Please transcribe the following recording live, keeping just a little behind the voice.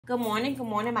Good morning,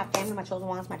 my family, my chosen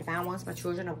ones, my divine ones, my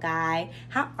children of God.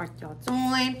 How are y'all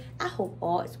doing? I hope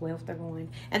all is well with everyone.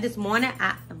 And this morning,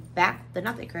 I am back with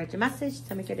another encouraging message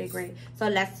to make your day great. So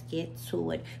let's get to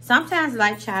it. Sometimes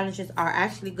life challenges are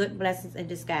actually good blessings in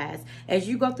disguise. As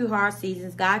you go through hard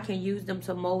seasons, God can use them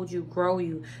to mold you, grow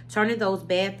you, turning those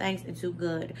bad things into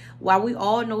good. While we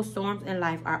all know storms in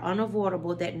life are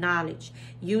unavoidable, that knowledge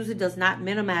usually does not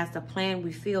minimize the pain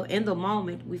we feel in the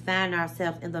moment we find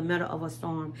ourselves in the middle of a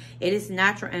storm. It is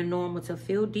natural and normal to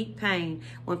feel deep pain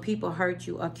when people hurt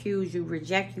you, accuse you,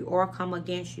 reject you, or come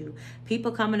against you.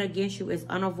 People coming against you is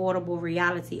unavoidable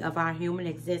reality of our human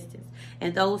existence.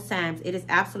 In those times, it is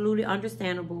absolutely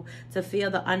understandable to feel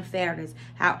the unfairness.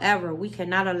 However, we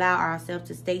cannot allow ourselves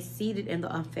to stay seated in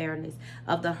the unfairness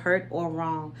of the hurt or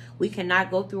wrong. We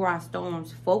cannot go through our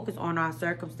storms, focus on our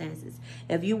circumstances.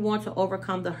 If you want to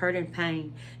overcome the hurt and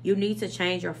pain, you need to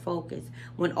change your focus.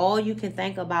 When all you can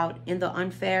think about in the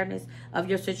unfairness of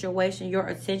your situation, your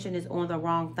attention is on the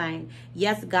wrong thing.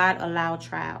 Yes, God allowed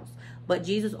trials, but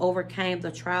Jesus overcame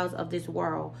the trials of this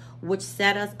world, which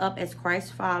set us up as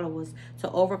Christ followers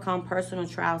to overcome personal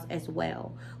trials as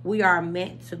well. We are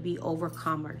meant to be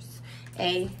overcomers.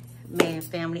 Amen,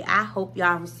 family. I hope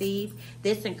y'all receive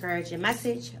this encouraging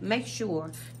message. Make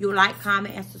sure you like,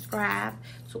 comment, and subscribe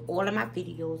to all of my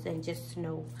videos. And just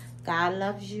know God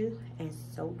loves you, and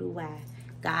so do I.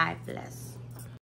 God bless.